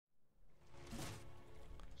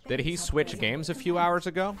Did he switch games a few hours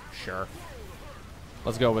ago? Sure.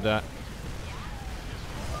 Let's go with that.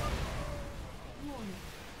 Warning.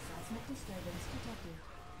 Seismic disturbance detected.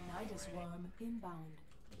 Nidus worm inbound.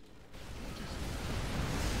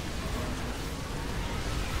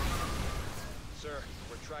 Sir,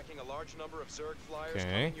 we're tracking a large number of Zerg flyers Okay.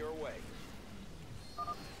 coming your way.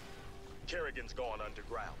 Kerrigan's gone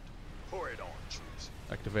underground. Pour it on, troops.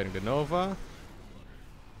 Activating the Nova.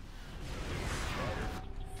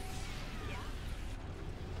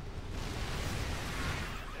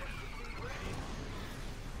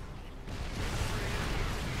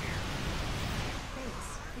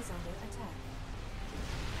 Base is under attack.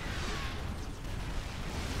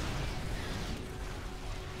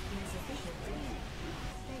 Insufficient.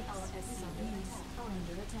 Base is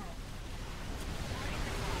under attack.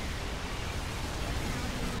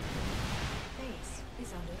 Base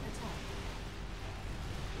is under attack.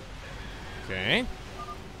 Okay.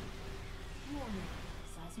 Warning.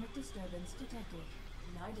 Seismic disturbance detected.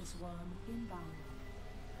 Nidus worm inbound.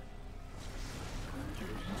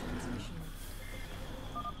 Incoming transmission.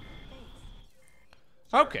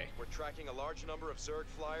 Base. Okay. We're tracking a large number of Zerg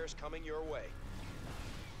flyers coming your way.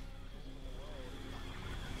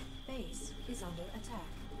 Base is under attack.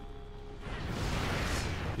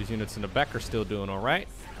 These units in the back are still doing all right.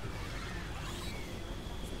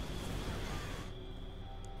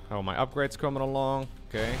 How are my upgrades coming along?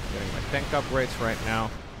 Okay, getting my tank upgrades right now.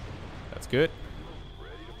 That's good.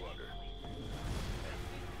 Ready to blunder.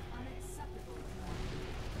 Unacceptable.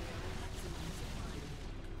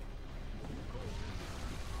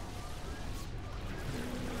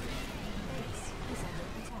 Base is under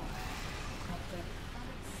attack. Upgrade.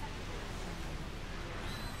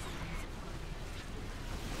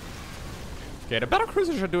 Okay, the battle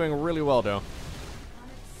cruisers are doing really well though. Our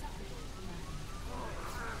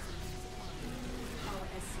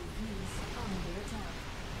SCVs are under attack.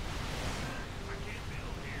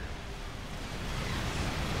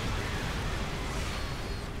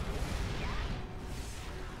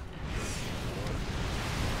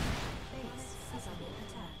 Base is under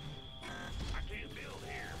attack. I can't build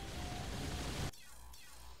here.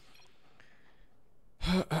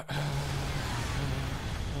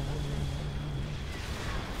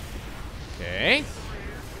 Okay.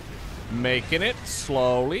 Making it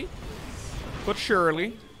slowly, but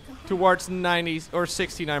surely, towards 90 or 69%.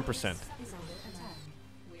 Is under attack.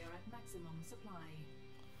 We are at maximum supply.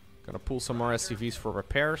 Gonna pull some more SCVs for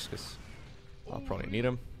repairs, because I'll probably need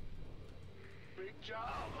them. Big job,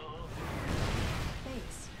 huh?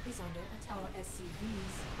 Base is under attack. Our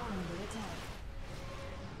SCVs are under attack.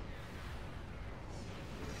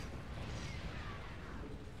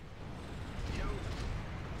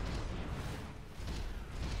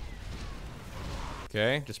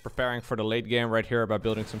 Okay, just preparing for the late game right here by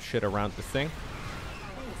building some shit around the thing.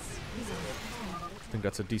 Base is under attack. I think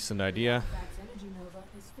that's a decent idea. Back's energy nova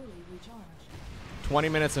is fully recharged. 20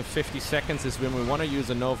 minutes and 50 seconds is when we want to use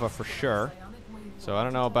a Nova for sure. Psionic wave So I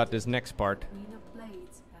don't know about this next part. Queen of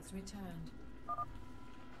Blades has returned.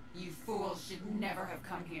 You fools should never have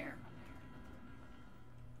come here.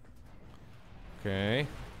 Okay.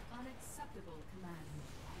 Unacceptable command.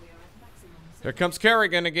 We are at maximum Here comes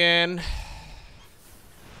Kerrigan again.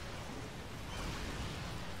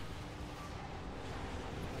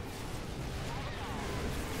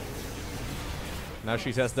 Now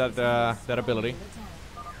she has that that ability.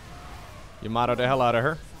 You motto the hell out of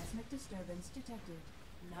her. Seismic disturbance detected.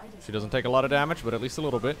 Nidus She doesn't take a lot of damage, but at least a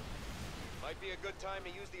little bit. Might be a good time to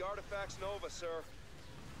use the artifacts Nova, sir.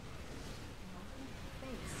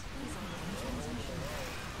 base is under transmission.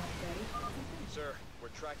 Upgrade. Sir, we're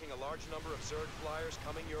tracking a large number of Zerg flyers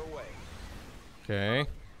coming your way. Okay.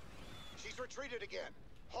 She's retreated again.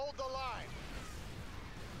 Hold the line.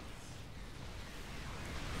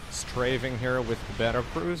 Straving here with the battle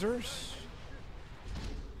cruisers.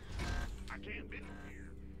 I can't build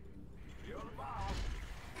here. You're the boss.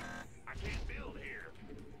 I can't build here.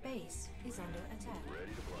 Base is under attack.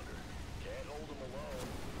 Ready to blunder. Can't hold them alone.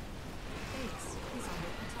 Base is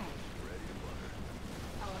under attack. Ready to blunder.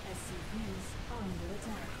 Our SCVs are under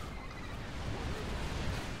attack.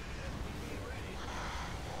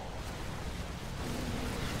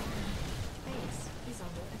 Base is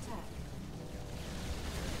under attack.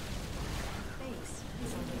 Base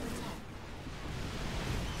is under attack.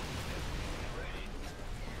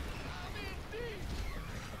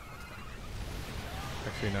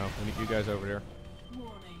 Actually, no. We need you guys over there.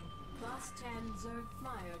 Warning. Class 10 Zerg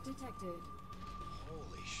flyer detected.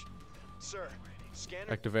 Holy sh... Sir,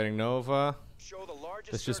 scanner Activating Nova. show the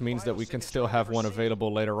largest This just Zerg means that vital we can signature still I've have ever one seen,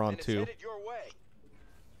 available later on and it's too. headed your way.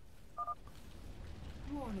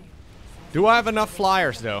 Warning. Do I have enough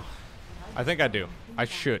flyers though? I think I do. I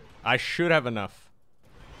should. I should have enough.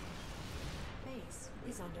 Base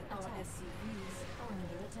is under attack. Our SCVs are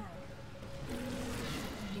under attack.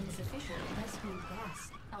 Insufficient rescue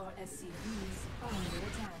gas. Our SCVs are under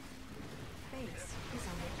attack. Base is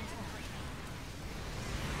under attack.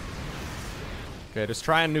 Okay, just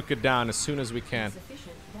try and nuke it down as soon as we can.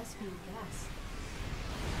 Insufficient rescue gas.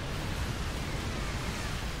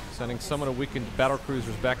 Sending some of the weakened battle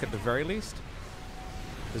cruisers back at the very least.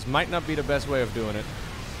 This might not be the best way of doing it.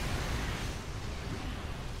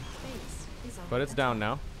 Base is under But it's down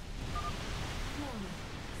now. Warning.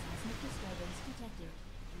 Seismic disturbance detected.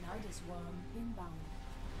 Nidus worm inbound.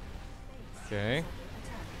 Base Okay. is under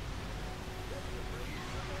attack.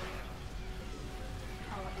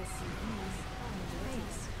 Our SCVs are under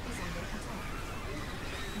base is under attack.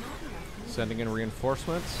 Not enough. Sending in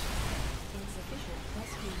reinforcements. Insufficient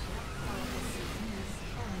rescue gas. Our SCVs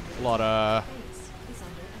are under A lot of base is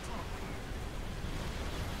under attack.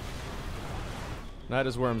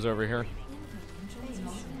 Nidus worms over here.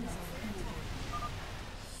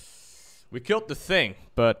 We killed the thing,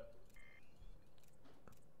 but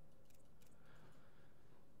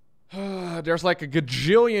there's like a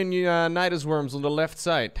gajillion Nidus worms on the left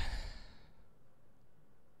side.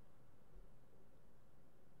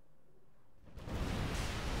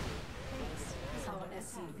 Our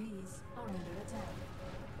SCVs are under attack.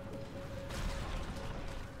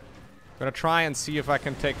 Gonna try and see if I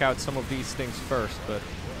can take out some of these things first, but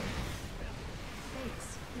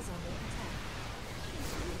Base is under attack.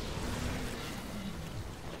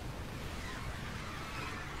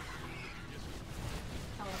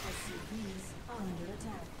 Our SCVs are under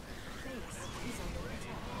attack. Base is under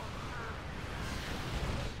attack.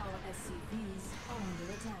 Our SCVs are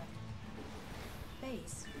under attack.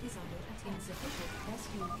 Base is under attack. Insufficient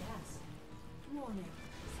rescue gas. Warning.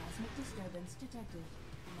 Seismic disturbance detected.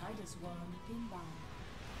 Nidus worm inbound.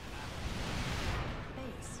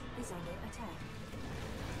 Base is under attack.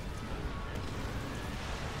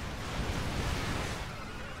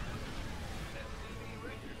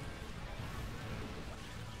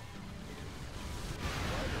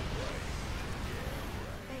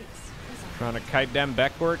 Base is under trying to kite them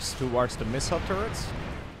backwards towards the missile turrets.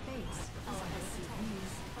 base. Our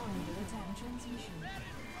SCVs are under attack. Transmission.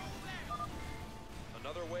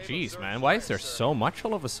 Another wave of Jeez, Zerg man, why is there flyers, sir. so much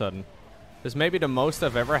all of a sudden? This may be the most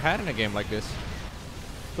I've ever had in a game like this.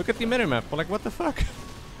 Look at the minimap. Like, what the fuck? Base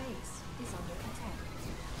is under attack.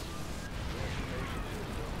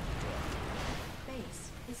 Base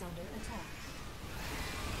is under attack.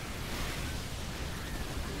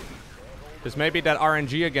 This may be that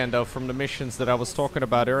RNG again, though, from the missions that I was talking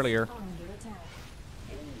about earlier. Are under attack.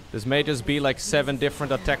 This may just be like 7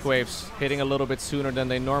 different attack waves hitting a little bit sooner than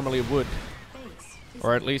they normally would. Base is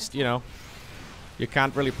Or at under least, you know, you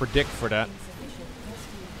can't really predict for that. insufficient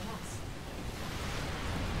rescue gas.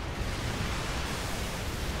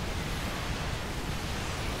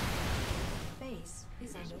 Base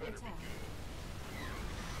is under attack.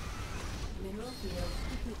 Mineral field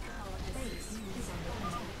depleted. Our base is under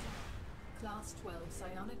attack. Class 12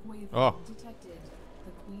 psionic wave Oh. detected.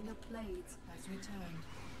 The Queen of Blades has returned.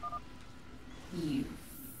 You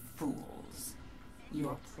fools.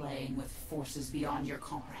 You're playing with forces beyond your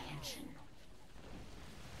comprehension.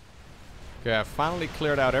 Okay, I finally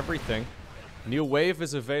cleared out everything. New wave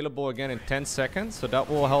is available again in 10 seconds, so that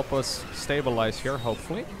will help us stabilize here,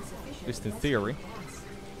 hopefully. At least in theory.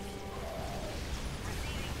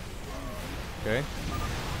 Okay.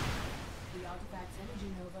 The artifact's energy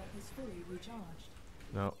nova is fully recharged.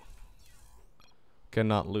 No.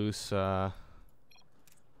 Cannot lose,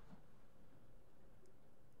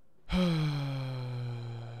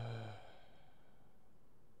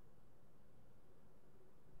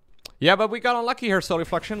 Yeah, but we got unlucky here, Soul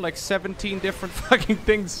Reflection. Like 17 different fucking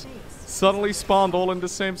things suddenly spawned all in the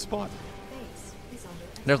same spot. Base is under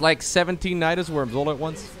attack. There's like 17 Nidus worms all at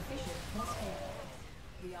once. Insufficient rescue.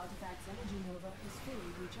 The artifact's energy nova is fully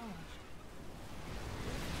recharged.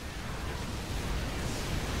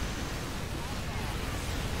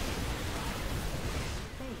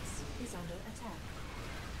 Base is under attack.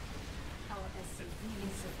 Our SCV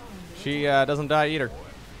is under She doesn't die either.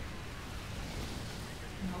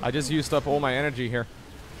 I just used up all my energy here.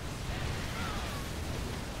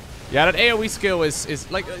 Yeah, that AoE skill is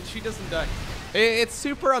like, she doesn't die. It's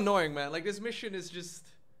super annoying, man. Like, this mission is just...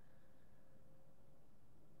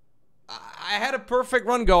 I had a perfect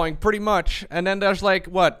run going, pretty much. And then there's like,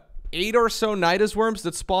 what, 8 or so Nidus worms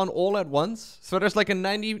that spawn all at once? So there's like a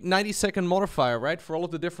 90 second modifier, right? For all of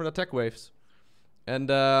the different attack waves. And,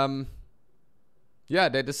 yeah,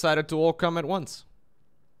 they decided to all come at once.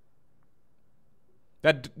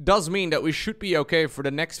 That does mean that we should be okay for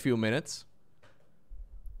the next few minutes.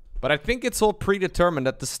 But I think it's all predetermined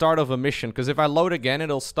at the start of a mission, because if I load again,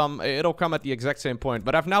 it'll come at the exact same point.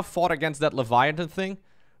 But I've now fought against that Leviathan thing,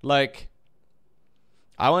 like,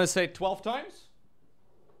 I want to say 12 times?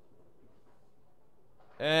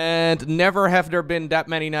 And never have there been that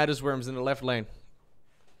many Nidus Worms in the left lane.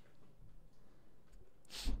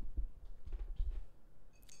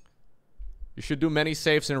 You should do many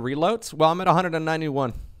saves and reloads? Well, I'm at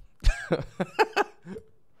 191.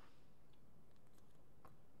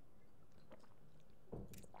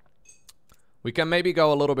 We can maybe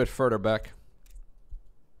go a little bit further back.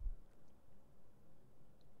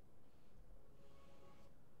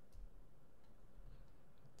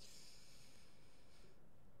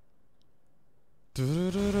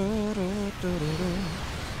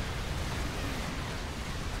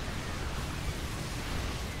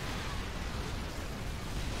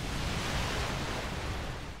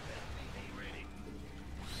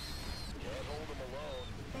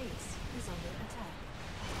 Base is under attack.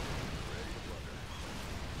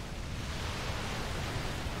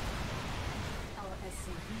 Our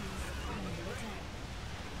SCVs are under attack.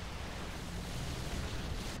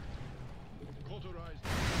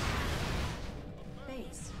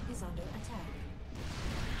 Base is under attack.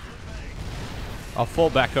 I'll fall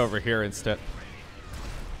back over here instead.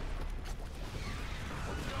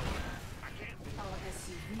 Our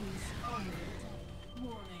SCVs are under attack.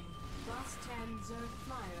 Warning. Class 10 Zerg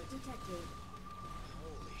flyer detected.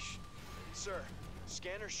 Holy sh... Sir,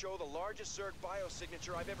 scanners show the largest Zerg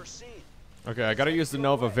biosignature I've ever seen. Okay, I gotta use the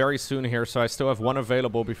Nova very soon here, so I still have one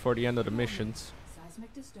available before the end of the missions.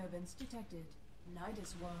 Seismic disturbance detected.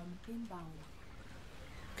 Nidus worm inbound.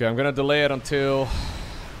 Okay, I'm gonna delay it until...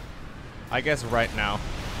 I guess right now.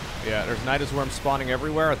 Yeah, there's Nidus Worms spawning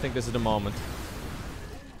everywhere. I think this is the moment.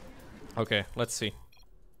 Okay, let's see.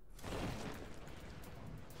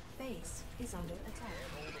 Base is under attack.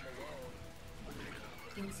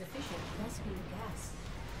 Insufficient rescue gas.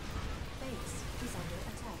 Base is under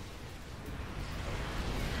attack.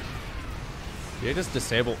 Did I just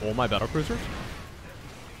disable all my battlecruisers?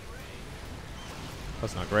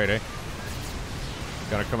 That's not great, eh?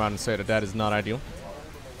 Gotta come out and say that that is not ideal.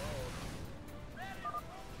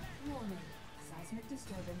 Warning. Seismic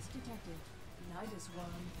disturbance detected. Nidus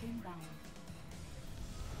worm inbound.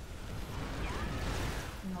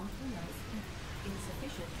 Not enough.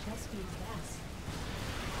 Insufficient rescue gas.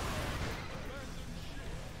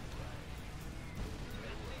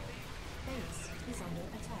 Base is under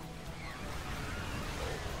attack.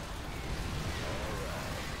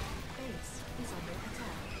 Base is under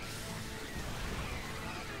attack.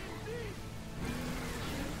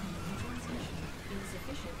 Transmission.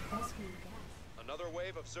 Insufficient rescue gas. Another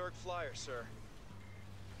wave of Zerg flyers, sir.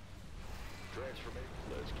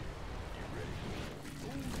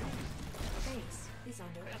 Base is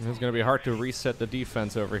under attack. It's gonna be hard to reset the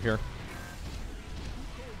defense over here. Our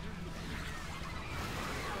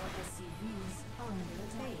SCVs are under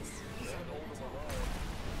attack. Base is under attack.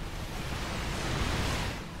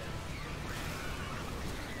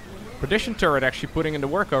 Perdition turret actually putting in the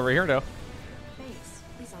work over here, though. Base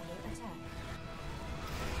is under attack.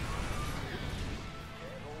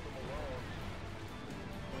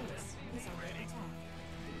 Base is under attack.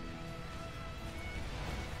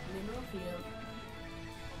 Mineral field.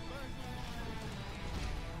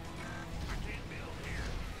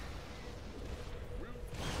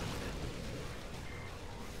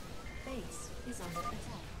 Base is under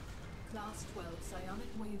attack. Class 12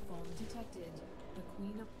 psionic waveform detected. The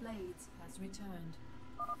Queen of Blades has returned.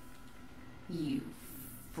 You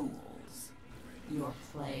fools. You're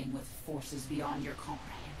playing with forces beyond your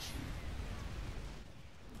comprehension.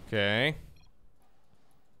 Okay.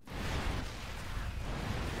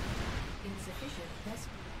 Insufficient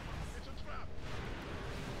rescue.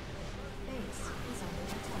 Base is under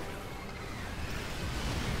attack.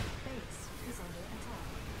 Base is under attack.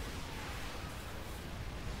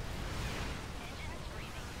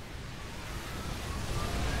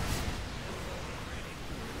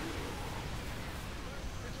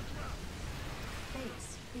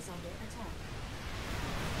 Base is under attack.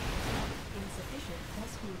 Insufficient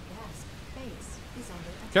rescue gas. Base is under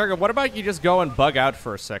attack. Kerrigan, what about you just go and bug out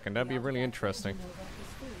for a second? That'd be really interesting. Nova is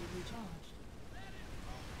fully recharged.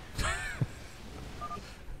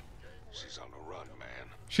 She's on the run, man.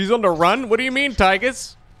 She's on the run? What do you mean,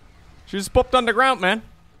 Tigers? She just popped on the ground, man.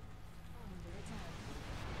 Under attack.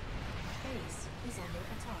 Base is under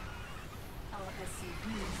attack. Our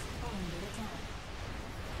SCVs are under attack.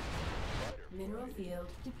 Mineral field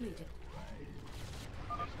depleted.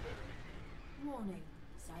 Warning.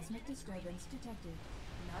 Seismic disturbance detected.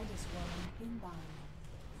 Nidus 1 inbound.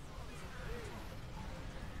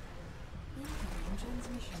 Incoming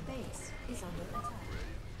transmission. Base is under attack.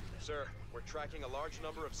 Sir, we're tracking a large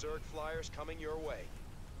number of Zerg flyers coming your way.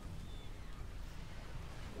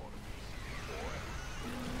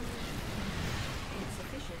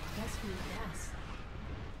 Insufficient rescue gas.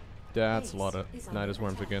 That's a lot of Nidus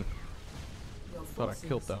worms again. Your Thought I forces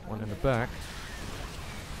killed that are one in the under back.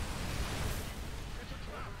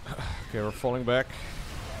 Okay, we're falling back.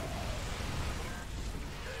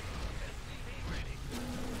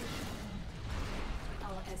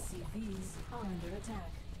 Our SCVs are under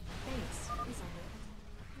attack. Base is under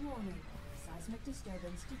attack. Warning. Seismic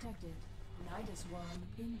disturbance detected. Nidus 1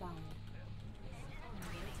 inbound.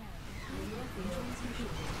 Under attack. Radio transmission.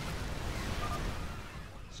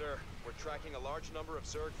 Sir, we're tracking a large number of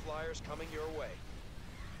Zerg flyers coming your way.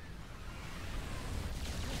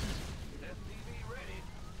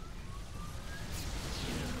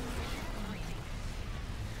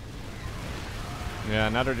 Yeah,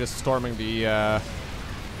 now they're just storming the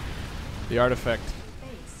artifact.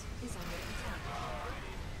 Base is under attack.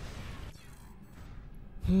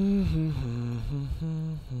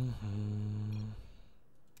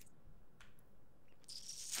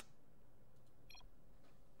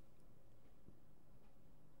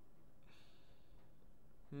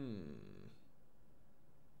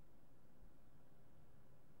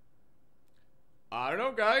 I don't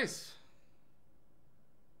know, guys.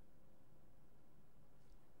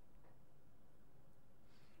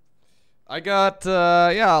 I got,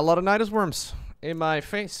 yeah, a lot of Nidus worms in my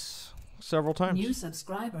face several times. New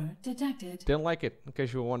subscriber detected. Didn't like it, in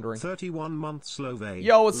case you were wondering. 31 months Love.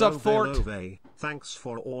 Yo, what's up, Fort? Love. Thanks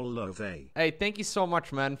for all Love. Hey, thank you so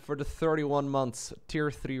much, man, for the 31 months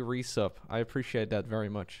tier 3 resub. I appreciate that very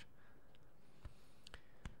much.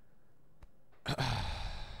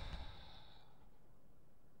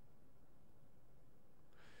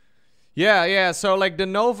 Yeah, so like the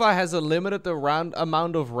Nova has a limited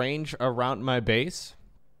amount of range around my base.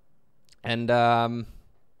 And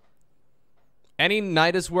any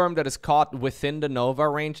Nidus worm that is caught within the Nova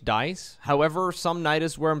range dies. However, some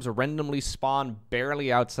Nidus worms randomly spawn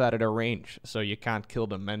barely outside of their range, so you can't kill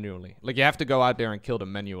them manually. Like, you have to go out there and kill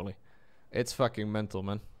them manually. It's fucking mental,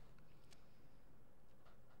 man.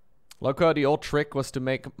 Lowko, the old trick was to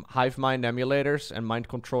make hive mind emulators and mind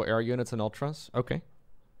control air units and ultras. Okay.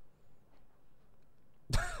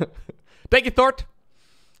 Thank you, Thort.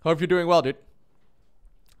 Hope you're doing well, dude.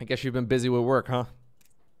 I guess you've been busy with work, huh?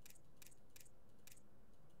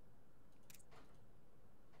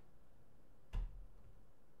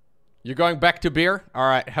 You're going back to beer?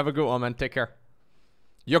 Alright, have a good one, man. Take care.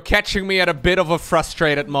 You're catching me at a bit of a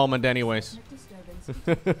frustrated moment anyways.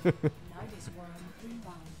 Nidus 1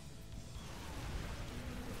 inbound.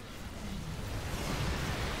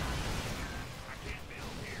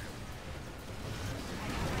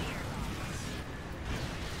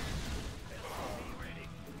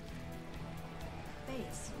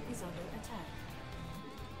 Base is under attack.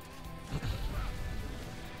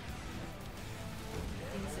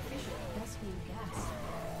 Insufficient rescue gas.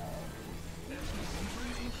 Incoming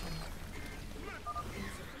transmission.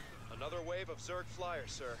 Another wave of Zerg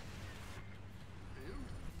flyers, sir.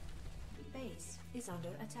 Base is under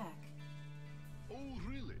attack. Oh,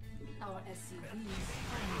 really? Our SCVs are under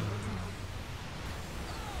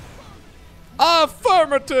attack.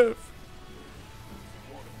 Affirmative!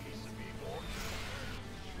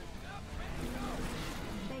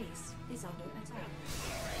 Base is under attack.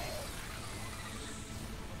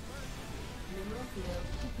 Mineral field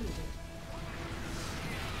depleted.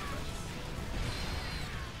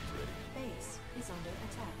 Base is under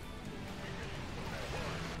attack.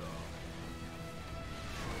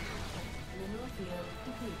 Mineral field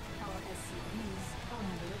depleted. Our SCVs are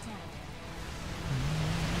under attack.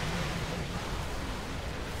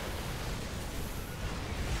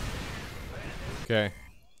 Okay.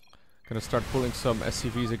 Gonna start pulling some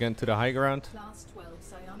SCVs again to the high ground. Class 12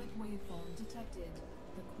 psionic waveform detected.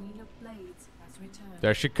 The Queen of Blades has returned.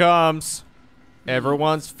 There she comes.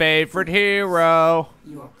 Everyone's favorite hero.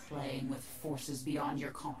 You're playing with forces beyond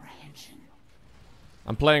your comprehension.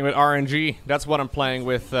 I'm playing with RNG. That's what I'm playing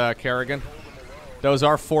with, Kerrigan. Those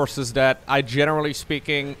are forces that I, generally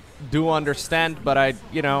speaking, do understand, but I,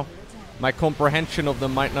 you know, my comprehension of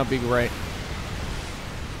them might not be great.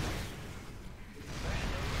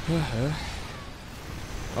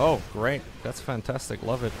 Oh, great. That's fantastic.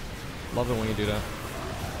 Love it. Love it when you do that.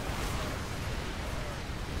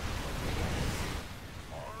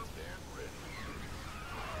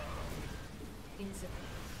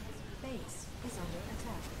 Base is under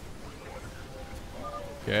attack.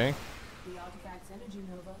 Okay. The artifact's energy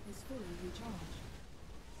nova is fully recharged.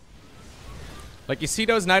 Like, you see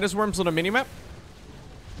those Nidus worms on the minimap?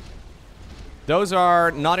 Those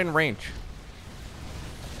are not in range.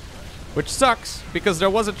 Which sucks, because there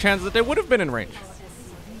was a chance that they would have been in range.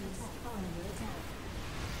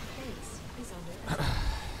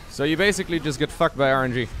 So you basically just get fucked by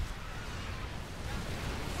RNG.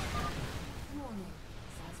 Warning.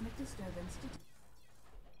 Seismic disturbance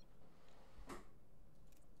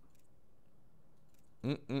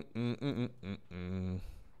Mm-mm-mm-mm-mm-mm.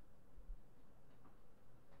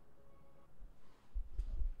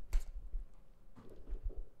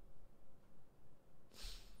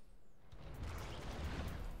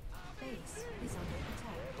 Base is under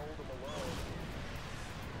attack.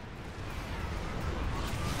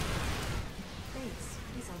 Base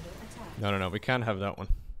is under attack. No, no, no, we can't have that one.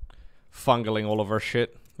 Fungling all of our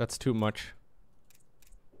shit. That's too much.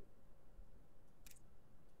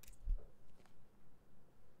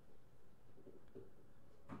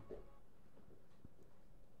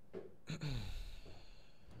 Base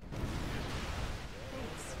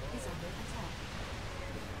is under attack.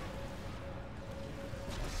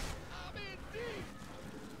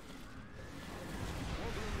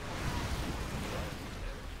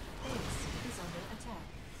 Base is under attack.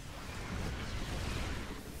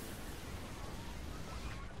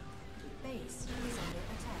 Base is under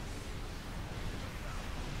attack.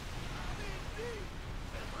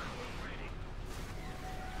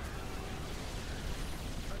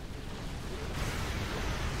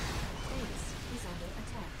 Base is under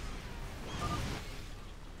attack.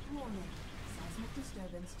 Warning. Seismic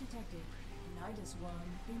disturbance detected. Nidus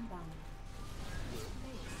worm inbound. Base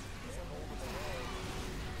is under attack.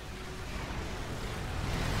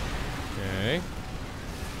 Okay.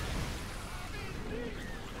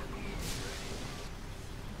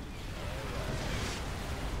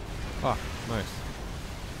 Ah, nice.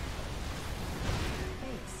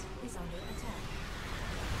 Base is under attack.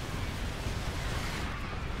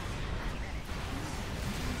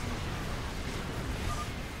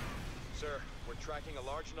 Sir, we're tracking a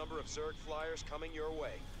large number of Zerg flyers coming your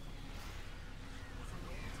way.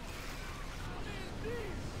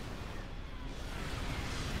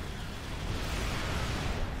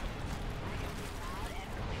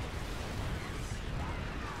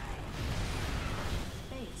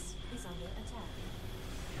 Base is under attack.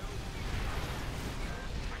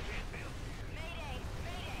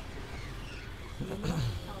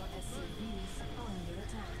 Our SCVs are under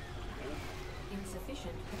attack.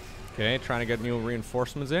 Insufficient. Okay, trying to get new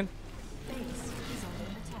reinforcements in. Base is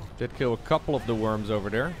under attack. Did kill a couple of the worms over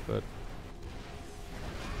there, but...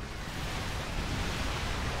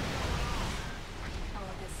 Our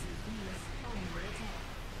SCVs are under attack.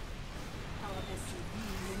 Our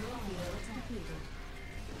SCVs are depleted.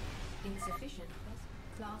 Insufficient.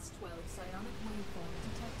 Class 12 psionic waveform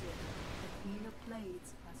detected. The Queen of Blades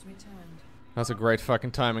has returned. That's a great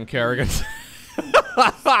fucking timing, Kerrigan.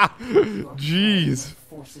 Jeez.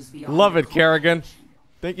 Forces beyond Love it, Kerrigan.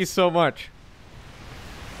 Thank you so much.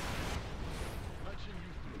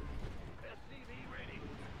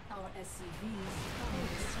 Our SCVs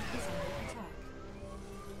is under attack.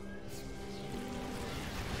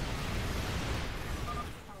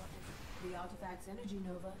 The artifact's energy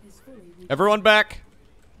nova is fully recharged. Everyone back.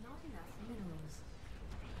 Not enough minerals.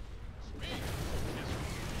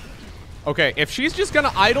 Okay, if she's just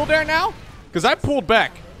gonna idle there now, because I pulled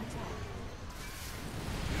back.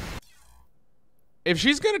 If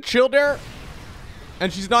she's gonna chill there,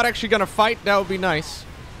 and she's not actually gonna fight, that would be nice.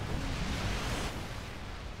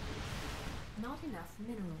 Not enough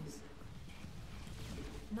minerals.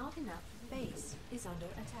 Not enough. Base is under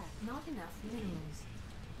attack. Not enough minerals.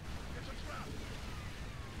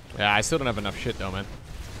 Yeah, I still don't have enough shit though, man.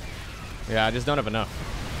 Yeah, I just don't have enough.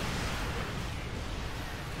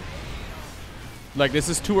 Like, this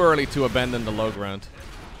is too early to abandon the low ground.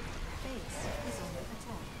 Base is under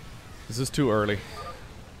attack. This is too early.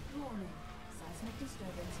 Warning. Seismic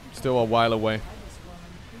disturbance. Still a while away. Nidus worm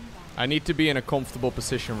inbound. I need to be in a comfortable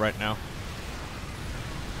position right now.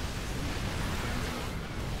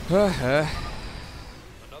 Another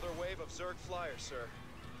wave of Zerg flyers, sir.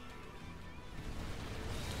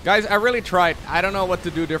 Guys, I really tried. I don't know what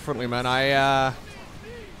to do differently, man. I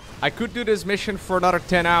could do this mission for another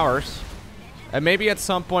 10 hours. And maybe at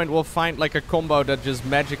some point we'll find like a combo that just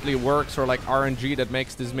magically works, or like RNG that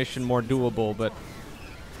makes this mission more doable. But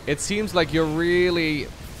it seems like you're really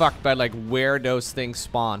fucked by like where those things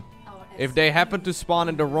spawn. If they happen to spawn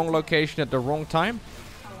in the wrong location at the wrong time,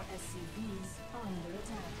 Our SCVs are under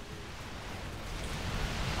attack.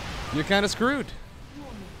 you're kind of screwed.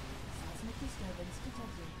 Warning. Seismic disturbance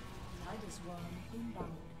detected. Nidus worm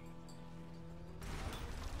inbound.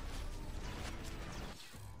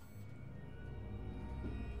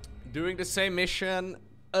 Doing the same mission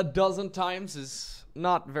a dozen times is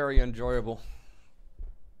not very enjoyable.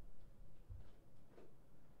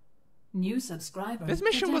 New subscriber. This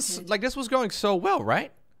mission was detected. like, this was going so well,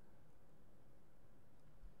 right?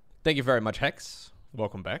 Thank you very much, Hex.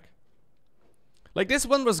 Welcome back. Like, this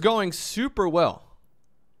one was going super well.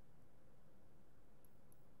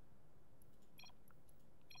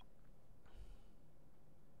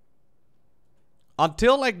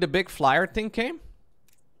 Until, like, the big flyer thing came.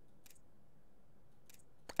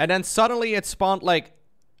 And then suddenly it spawned, like,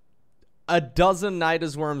 a dozen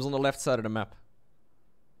Nidus worms on the left side of the map.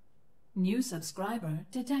 New subscriber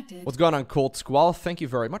detected. What's going on, Cold Squall? Thank you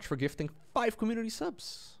very much for gifting 5 community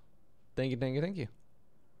subs. Thank you, thank you, thank you.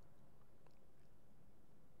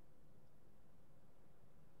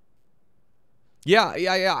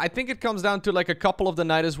 Yeah. I think it comes down to like a couple of the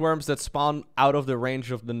Nidus worms that spawn out of the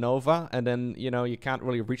range of the Nova, and then, you know, you can't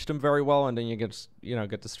really reach them very well, and then you get, you know,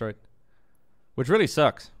 get destroyed. Which really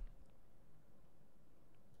sucks.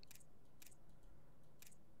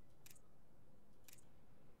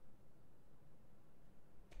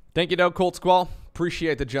 Thank you, though, Cold Squall.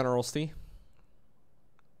 Appreciate the generosity.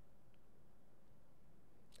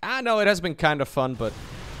 I know it has been kind of fun, but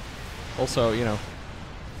also, you know,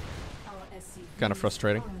 kind of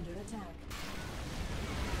frustrating.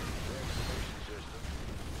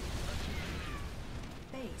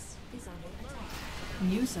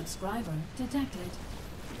 New subscriber detected.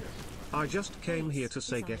 I just came here to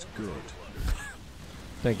say get good.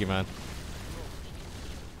 Thank you, man.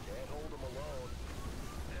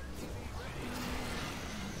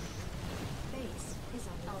 Base is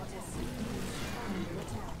under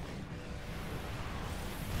attack.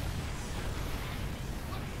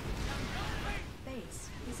 Base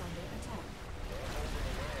is under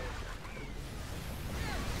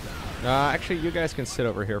attack. Actually, you guys can sit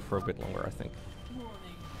over here for a bit longer, I think.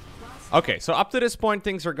 Okay, so up to this point,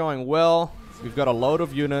 things are going well. We've got a load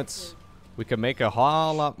of units. We can make a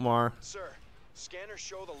whole lot more. Sir, scanners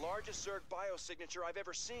show the largest Zerg biosignature I've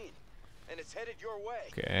ever seen, and it's headed your way.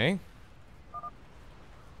 Okay.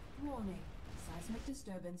 Warning. Seismic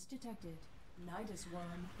disturbance detected. Nidus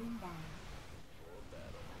worm inbound.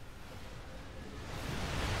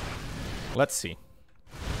 Let's see.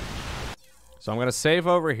 So I'm going to save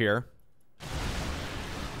over here.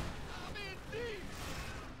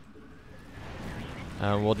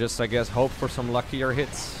 And we'll just, I guess, hope for some luckier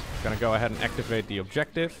hits. Gonna go ahead and activate the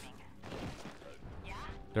objective.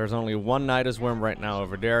 There's only one Nidus worm right now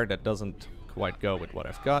over there that doesn't quite go with what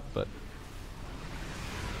I've got, but...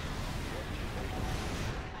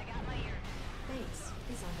 Base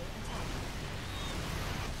is under attack.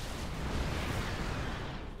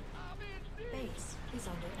 Base is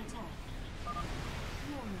under attack.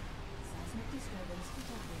 Warning. Seismic disturbance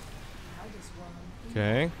detected. Nidus worm inbound.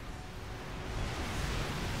 Okay.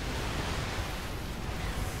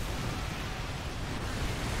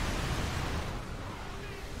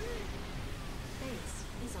 Base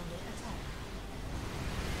is under attack.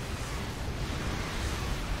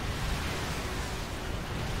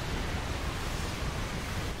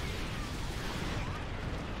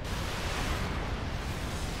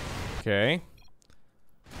 Okay.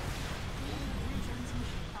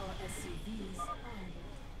 Our SCVs are under.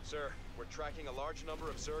 Sir, we're tracking a large number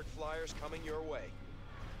of Zerg flyers coming your way.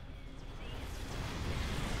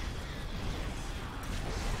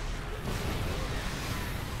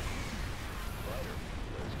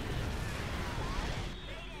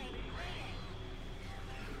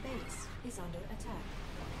 Base is under attack.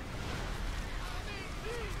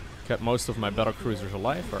 Kept most of my battle cruisers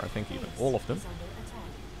alive, or I think even all of them. Is under attack.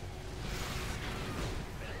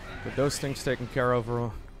 With those things taken care of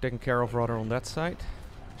rather on that side.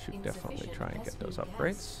 Should definitely try and get those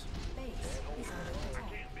upgrades. Base is under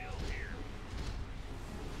attack.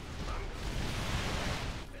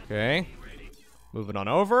 Okay. Moving on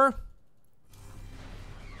over.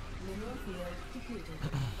 Mineral field depleted.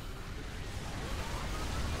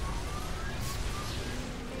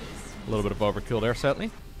 A little bit of overkill there,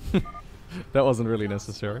 sadly. That wasn't really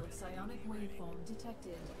necessary. Psionic waveform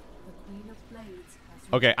detected. The Queen of Blades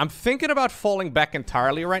has Okay, I'm thinking about falling back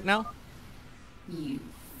entirely right now. You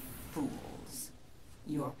fools.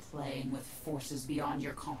 You're playing with forces beyond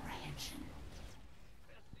your comprehension.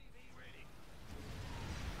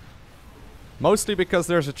 Mostly because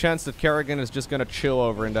there's a chance that Kerrigan is just gonna chill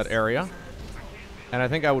over in that area. And I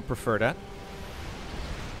think I would prefer that.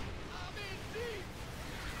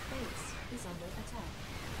 base is under attack.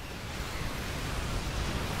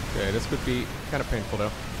 Okay, this could be kind of painful though.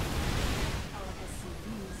 Our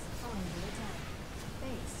SCVs are under attack.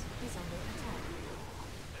 Base is under attack.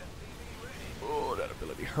 Oh, that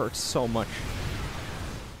ability hurts so much.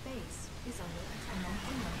 Base is under attack. Not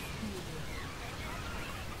enough fuel.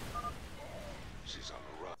 She's on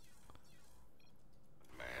the run.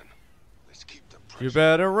 Man, let's keep the pressure. You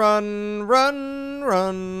better run, run,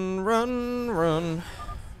 run, run, run.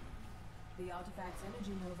 The artifact's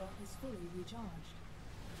energy nova is fully recharged.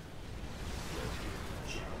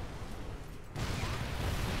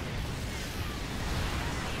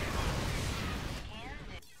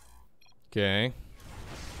 Okay.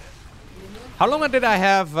 How long did I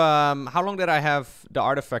have? How long did I have the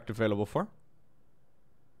artifact available for?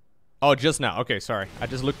 Oh, just now. Okay, sorry. I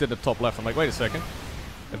just looked at the top left. I'm like, wait a second.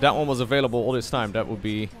 If that one was available all this time, that would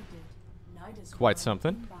be quite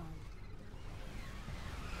something.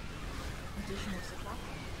 Additional supply.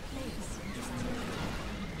 Base is under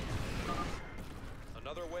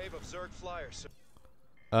Another wave of Zerg flyers,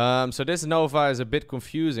 sir. So this Nova is a bit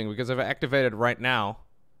confusing because if I activate it right now,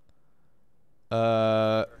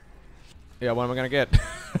 yeah, what am I gonna get?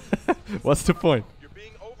 What's the point? You're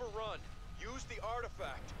being overrun. Use the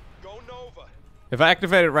artifact. Go Nova. If I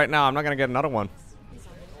activate it right now, I'm not gonna get another one.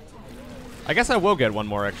 I guess I will get one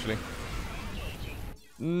more, actually.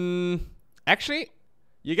 Actually,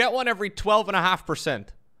 you get one every 12.5%.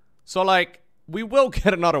 So, like, we will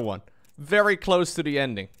get another one. Very close to the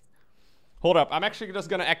ending. Hold up, I'm actually just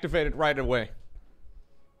gonna activate it right away.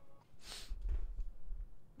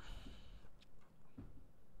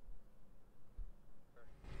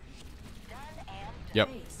 Yep.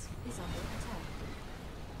 Base is under attack.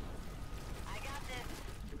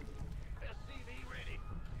 SCV ready.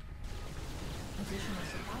 Additional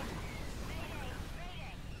supply.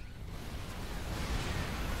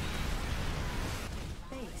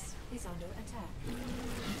 Base is under attack.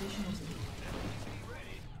 Additional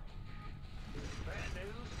Bad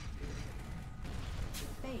news.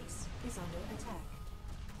 base is under attack.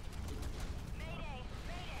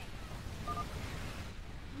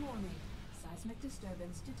 Warning. Seismic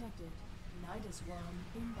disturbance detected. Nidus worm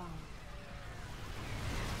inbound.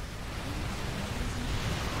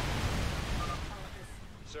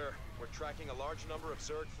 Sir, we're tracking a large number of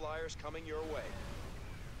Zerg flyers coming your way.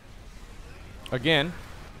 Again.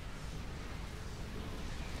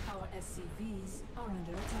 Our SCVs are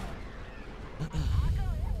under attack.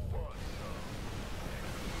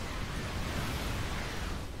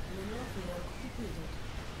 Mineral field depleted.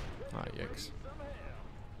 Ah, yikes.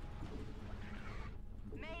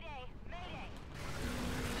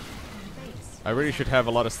 Base. I really should have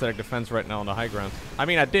a lot of static defense right now on the high ground. I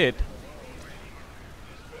mean, I did.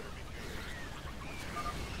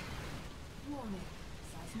 Warning.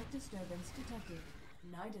 Seismic disturbance detected.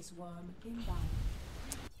 Nidus worm inbound.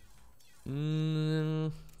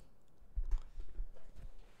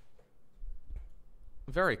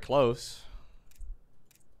 Very close.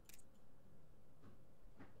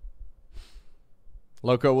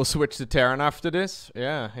 Lowko will switch to Terran after this?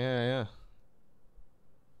 Yeah. I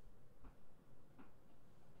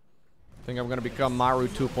think I'm gonna become Maru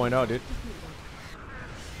 2.0, dude.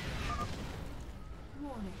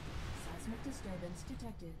 Warning. Seismic disturbance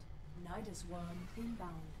detected. Nidus worm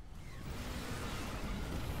inbound.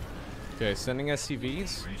 Okay, sending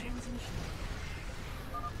SCVs. Transmission.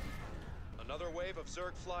 Another wave of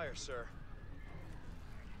Zerg flyers, sir.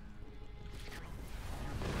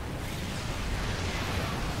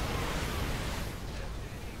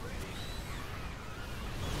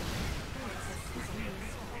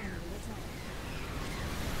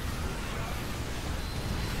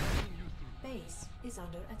 Base is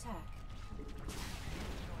under attack.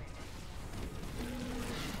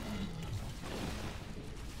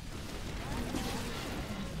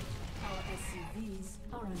 Our SCVs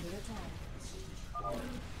are under attack.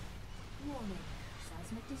 Warning.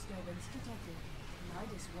 Seismic disturbance detected.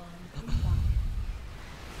 Nidus worm inbound.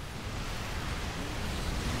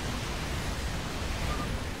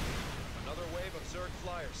 Another wave of Zerg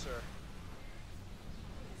flyers, sir.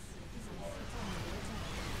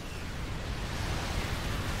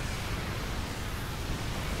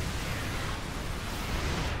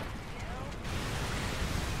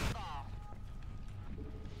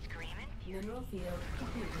 Mineral field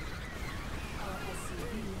depleted. Our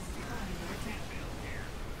SCVs are under attack.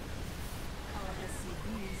 Our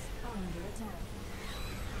SCVs are under attack.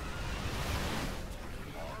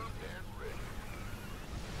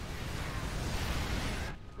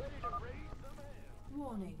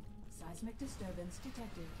 Warning. Seismic disturbance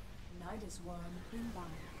detected. Nidus worm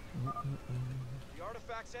inbound. The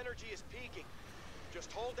artifact's energy is peaking.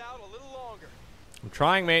 Just hold out a little longer. I'm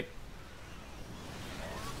trying, mate.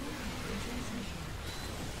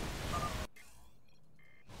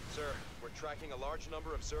 Sir, we're tracking a large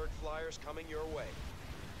number of Zerg flyers coming your way.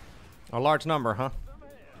 A large number, huh?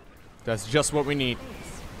 That's just what we need.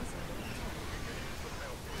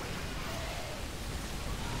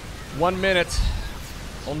 1 minute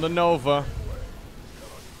on the Nova.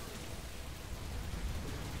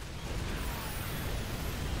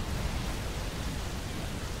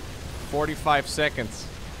 "45 seconds.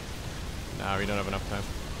 No, we don't have enough time.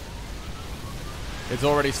 It's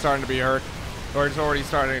already starting to be hurt. Or it's already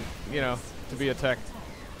starting, you know, to be attacked.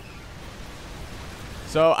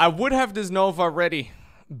 So I would have this Nova ready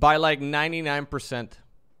by like 99%.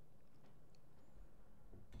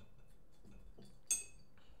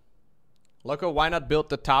 Lowko, why not build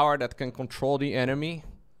the tower that can control the enemy?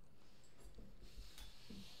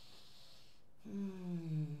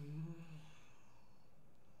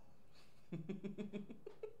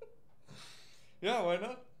 Yeah, why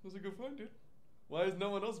not? That's a good point, dude. Why has no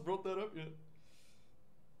one else brought that up yet?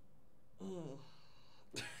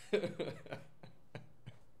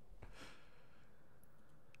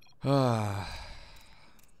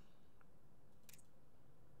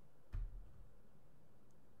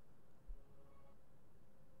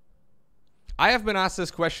 I have been asked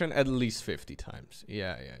this question at least 50 times.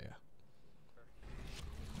 Yeah.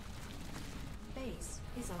 Base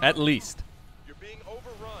is on At least. You're being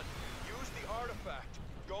overrun. Use the artifact.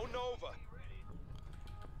 Go Nova.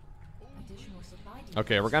 additional supply.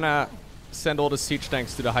 Okay, we're gonna send all the siege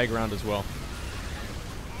tanks to the high ground as well.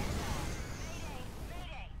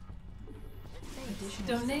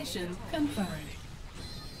 Donation confirmed.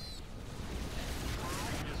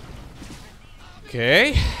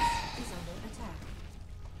 Okay. Is under attack.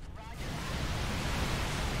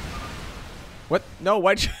 What? No,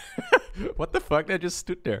 why'd you... What the fuck? I just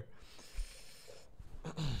stood there.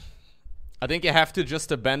 I think you have to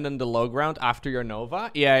just abandon the low ground after your Nova.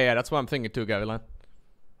 Yeah, that's what I'm thinking too, Gavilan.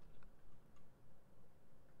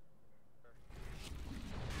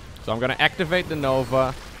 So I'm gonna activate the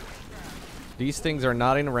Nova. These things are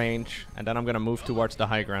not in range, and then I'm gonna move towards the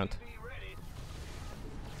high ground.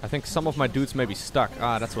 I think some of my dudes may be stuck.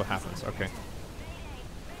 Ah, that's what happens. Okay.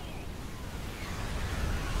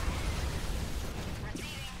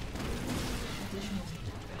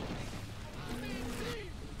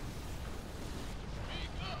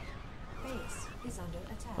 Base is under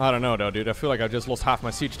attack. I don't know though, dude. I feel like I just lost half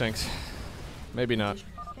my siege tanks. Maybe not.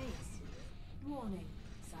 Base. Warning.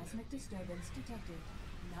 Seismic disturbance detected.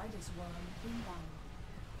 Nidus worm inbound.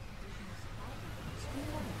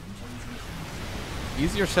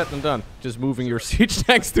 Easier said than done. Just moving your siege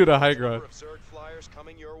tanks to the high ground. Number of Zerg flyers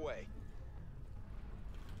coming your way.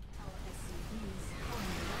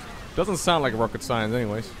 Doesn't sound like rocket science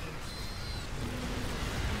anyways.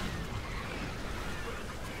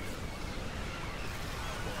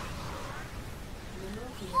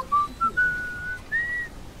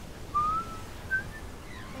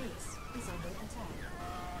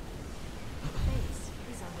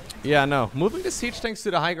 Yeah, no. Moving the siege tanks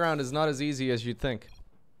to the high ground is not as easy as you'd think.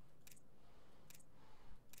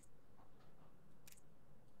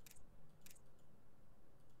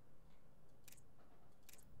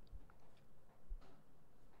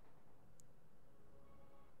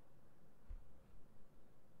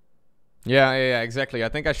 Yeah, exactly. I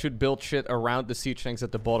think I should build shit around the siege tanks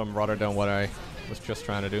at the bottom rather than what I was just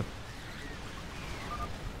trying to do.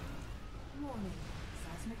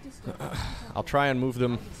 I'll try and move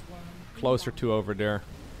them closer to over there.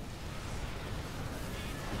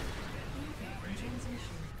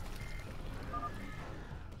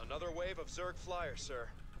 Another wave of Zerg flyers, sir.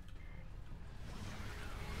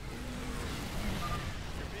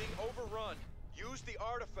 You're being overrun. Use the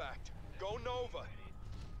artifact. Go Nova.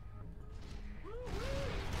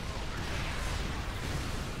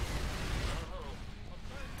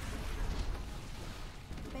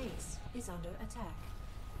 Base is under attack.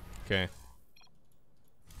 Okay.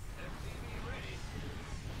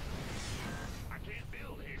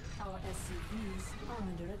 Our SCVs are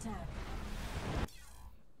under attack.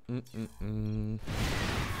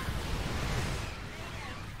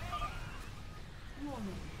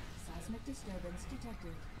 Warning. Seismic disturbance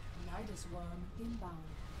detected. Nidus worm inbound.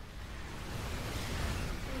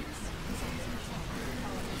 Base is under attack.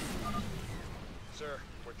 Our SCVs. Sir,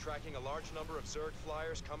 we're tracking a large number of Zerg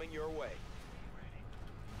flyers coming your way.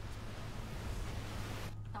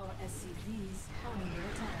 Our SCVs are under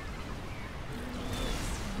attack.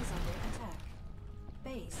 Base is under attack.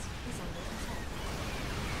 Base is under attack.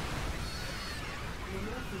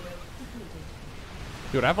 Linear field depleted.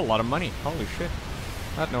 Dude, I have a lot of money. Holy shit.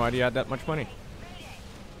 I had no idea I had that much money.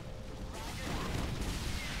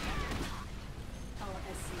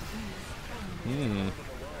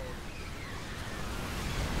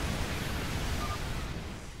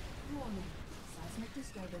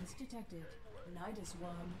 disturbance detected. Nidus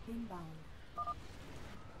 1 inbound.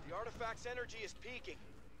 The artifact's energy is peaking.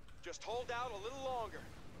 Just hold out a little longer.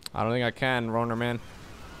 I don't think I can, Roner, man.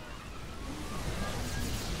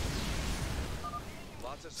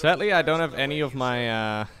 Sadly, I don't have any of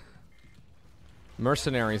my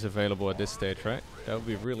mercenaries available at this stage, right? That would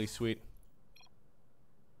be really sweet.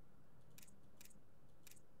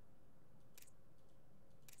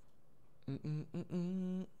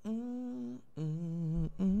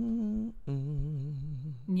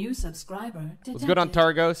 New subscriber detected. What's good on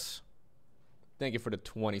Targos? Thank you for the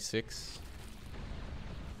 26.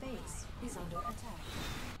 Base is under attack.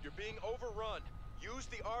 You're being overrun. Use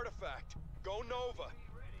the artifact. Go Nova.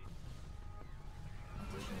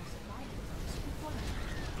 Additional supply depots required.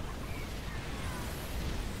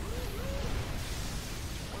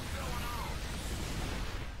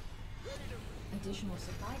 Additional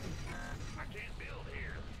supply depots. I can't build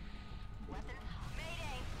here.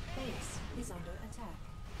 Base is under attack.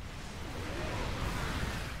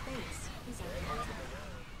 Base is under attack.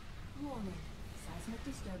 Warning. Seismic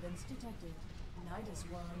disturbance detected. Nidus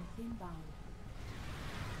 1 inbound.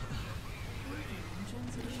 Incoming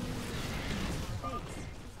transmission. Base.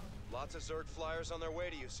 Lots of Zerg flyers on their way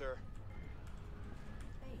to you, sir.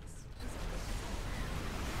 Base is under attack.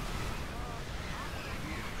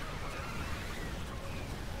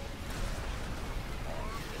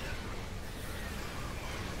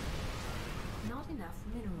 Not enough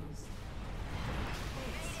minerals.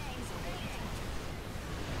 Base is under attack.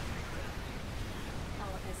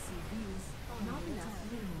 Our SCVs are not enough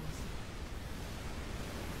minerals.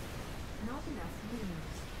 Not enough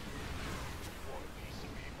minerals.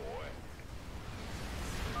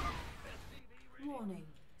 Warning.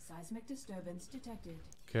 Seismic disturbance detected.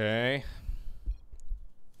 Okay.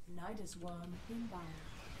 Nidus 1 inbound.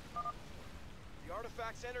 The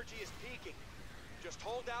artifact's energy is peaking. Just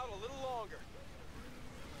hold out a little longer.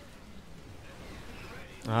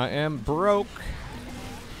 I am broke.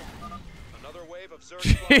 Another wave of Zerg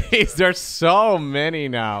Jeez, flyers. there's so many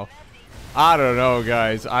now. I don't know,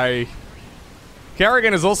 guys.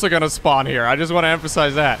 Kerrigan is also gonna spawn here. I just want to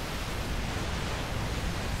emphasize that.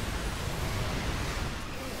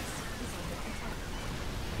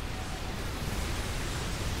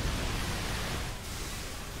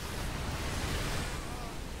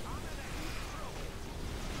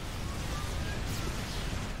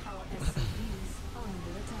 Our SCVs are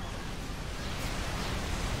under attack.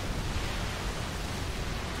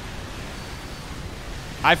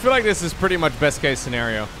 I feel like this is pretty much best case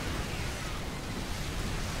scenario.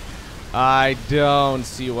 I don't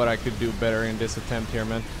see what I could do better in this attempt here,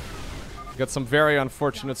 man. Got some very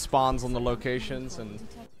unfortunate spawns on the locations and...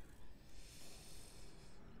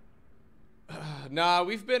 Nah,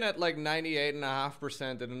 we've been at like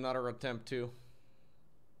 98.5% in another attempt too.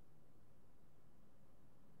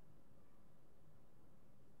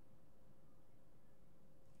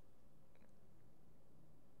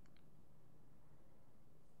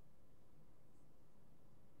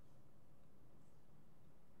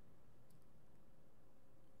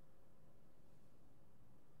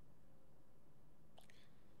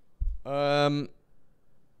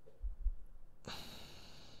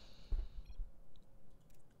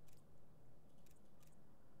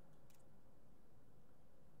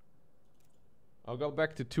 I'll go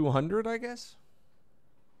back to 200, I guess.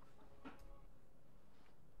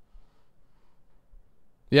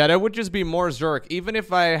 Yeah, that would just be more Zerg. Even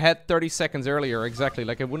if I had 30 seconds earlier, exactly,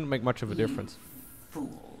 like it wouldn't make much of a difference.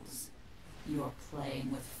 Fools. You're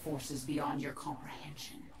playing with forces beyond your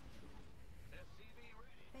comprehension.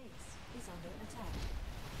 Base is under attack.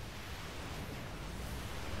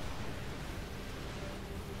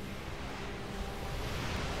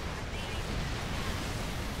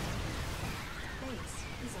 Base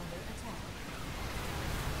is under attack.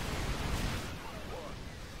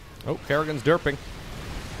 Oh, Kerrigan's derping.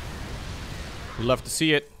 We'd love to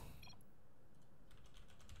see it.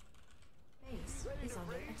 Base is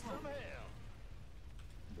under attack.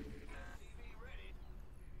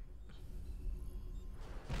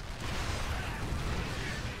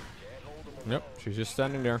 Yep, she's just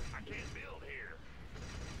standing there. I can't build here.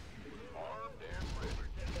 Armed and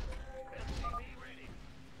ready. SCV ready.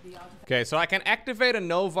 Okay, so I can activate a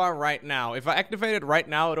Nova right now. If I activate it right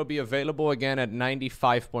now, it'll be available again at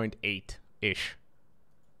 95.8-ish.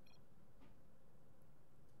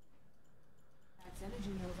 Energy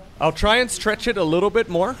Nova I'll try and stretch it a little bit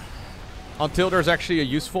more until there's actually a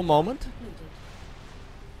useful moment. completed.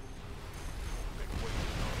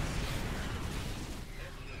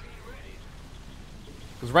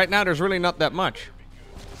 Because right now, there's really not that much.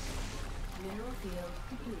 Mineral field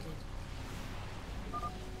completed.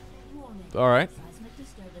 Alright. Seismic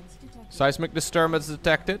disturbance detected. Seismic disturbance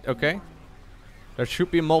detected. Okay. There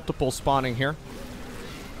should be multiple spawning here. In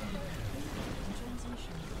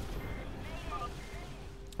transmission.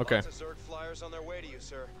 Okay. Lots of Zerg flyers on their way to you,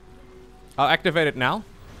 sir. I'll activate it now.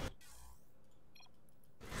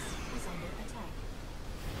 Is under attack.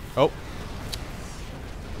 Oh.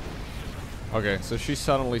 Okay, so she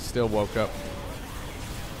suddenly still woke up.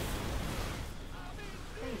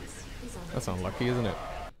 Base is under That's attack. unlucky, isn't it?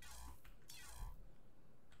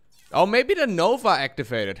 Oh, maybe the Nova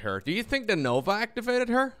activated her. Do you think the Nova activated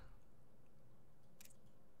her?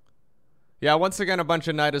 Yeah, once again, a bunch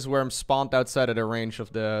of Nidus worms spawned outside of the range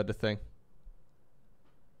of the thing.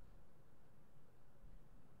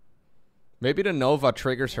 Maybe the Nova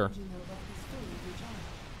triggers her. Nova is fully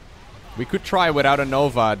recharged. We could try without a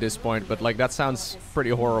Nova at this point, but like that sounds pretty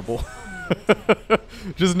horrible. Under attack.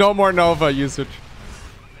 Just no more Nova usage.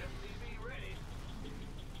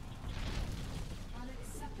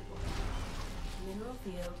 Unacceptable. Mineral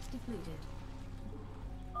field depleted.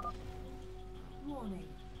 Warning.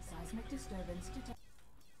 Seismic disturbance detected.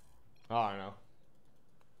 Oh, I know.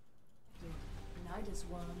 Nidus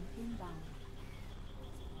worm inbound.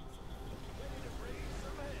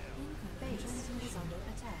 Base is under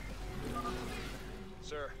attack.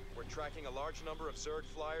 Sir, we're tracking a large number of Zerg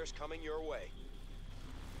flyers coming your way.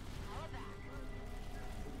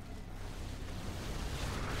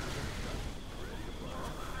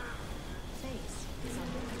 Base is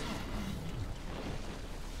under attack.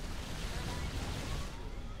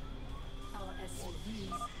 Our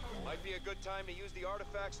SCVs. Might be a good time to use the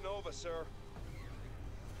artifacts Nova, sir.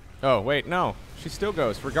 Oh, wait, no. She still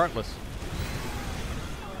goes, regardless.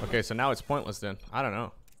 Okay, so now it's pointless then. I don't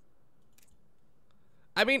know.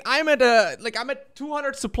 I mean, I'm at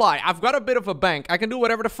 200 supply. I've got a bit of a bank. I can do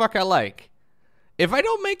whatever the fuck I like. If I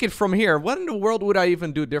don't make it from here, what in the world would I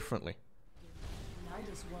even do differently?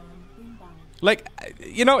 Nidus worm inbound. Like,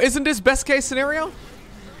 you know, isn't this best case scenario? In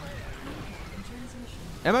transmission.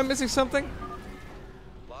 Am I missing something?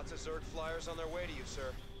 Lots of Zerg flyers on their way to you,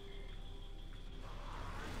 sir.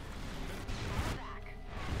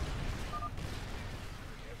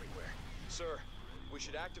 Everywhere. Sir, we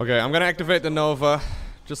should activate. Okay, I'm gonna activate the Nova,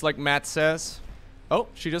 just like Matt says. Oh,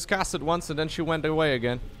 she just cast it once and then she went away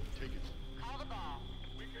again. We could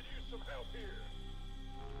use some help here.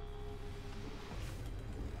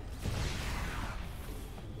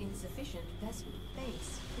 Insufficient vessel.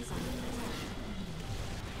 Base is under attack.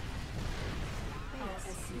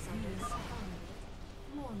 Base is under attack.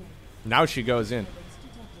 Warning. Now she goes in. Disturbance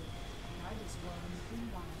detected. Nidus worm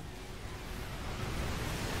inbound.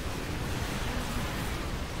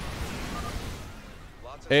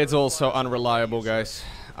 Lots of It's Zerg also flyers on their way to unreliable, you, sir. guys.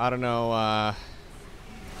 I don't know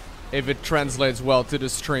if it translates well to the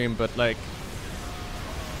stream, but like,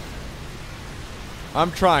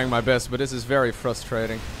 I'm trying my best, but this is very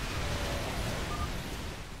frustrating.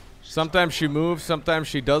 Sometimes she moves, sometimes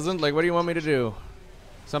she doesn't. Like, what do you want me to do?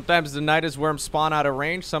 Sometimes the Nidus worms spawn out of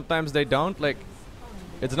range, sometimes they don't. Like,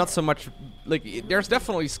 it's not so much, like, there's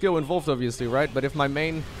definitely skill involved, obviously, right? But if my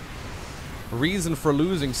main reason for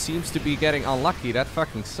losing seems to be getting unlucky, that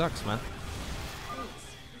fucking sucks, man.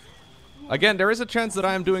 Again, there is a chance that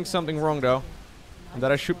I am doing something wrong, though. And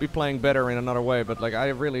that I should be playing better in another way, but like, I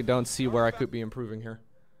really don't see where I could be improving here.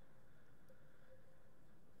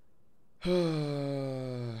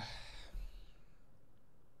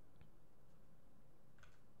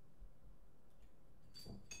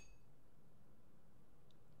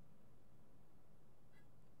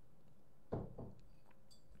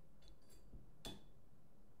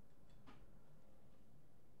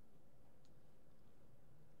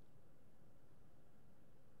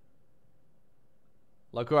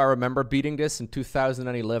 Lowko, I remember beating this in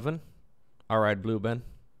 2011. Alright, Blue Ben.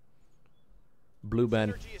 Blue Ben.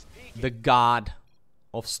 Energy is peaking. The god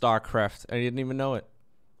of StarCraft. I didn't even know it.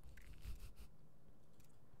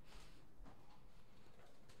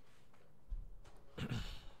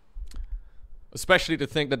 Especially to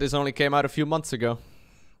think that this only came out a few months ago.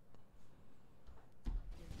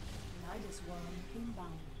 Nidus worm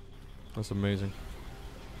inbound. That's amazing.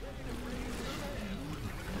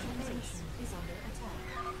 Base is under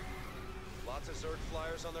attack. Lots of Zerg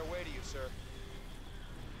flyers on their way to you, sir.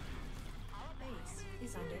 Base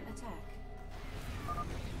is under attack.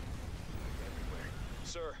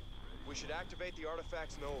 Sir, we should activate the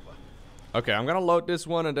artifacts Nova. Okay, I'm gonna load this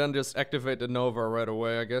one and then just activate the Nova right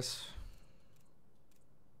away, I guess.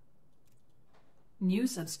 New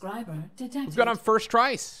subscriber detected. We've got on first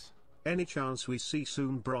tries. Any chance we see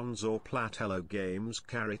soon bronze or plat? Hello games,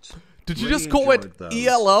 carrot. Did you Really just call it enjoyed those.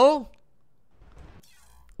 ELO?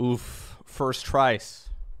 Oof, first tries.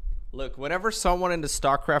 Look, whenever someone in the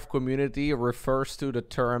StarCraft community refers to the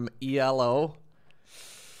term ELO,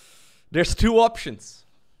 there's two options.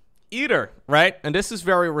 Either, right, and this is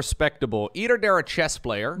very respectable, either they're a chess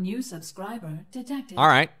player. New subscriber detected. All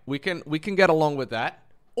right, we can get along with that.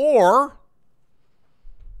 Or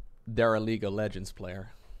they're a League of Legends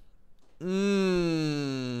player.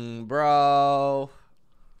 Bro.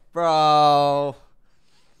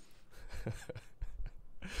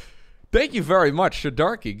 Thank you very much,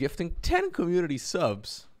 Shadarky, gifting 10 community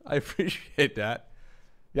subs. I appreciate that.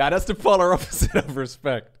 Yeah, that's the polar opposite of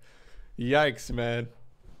respect. Yikes, man.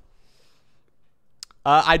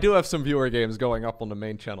 I do have some viewer games going up on the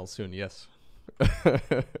main channel soon, yes.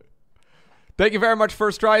 Thank you very much,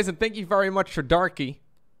 First Tries, and thank you very much, Shadarky,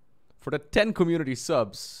 for the 10 community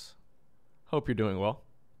subs. Hope you're doing well.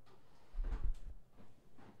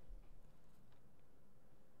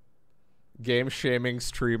 Game shaming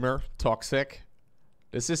streamer, toxic.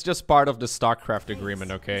 This is just part of the StarCraft agreement,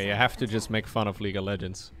 okay? You have to just make fun of League of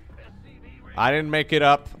Legends. I didn't make it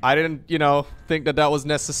up. I didn't, you know, think that that was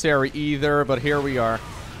necessary either, but here we are.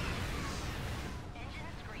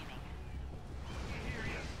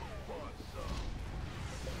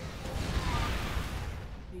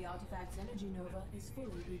 The artifact's energy nova is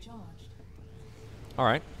fully recharged. All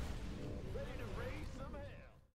right.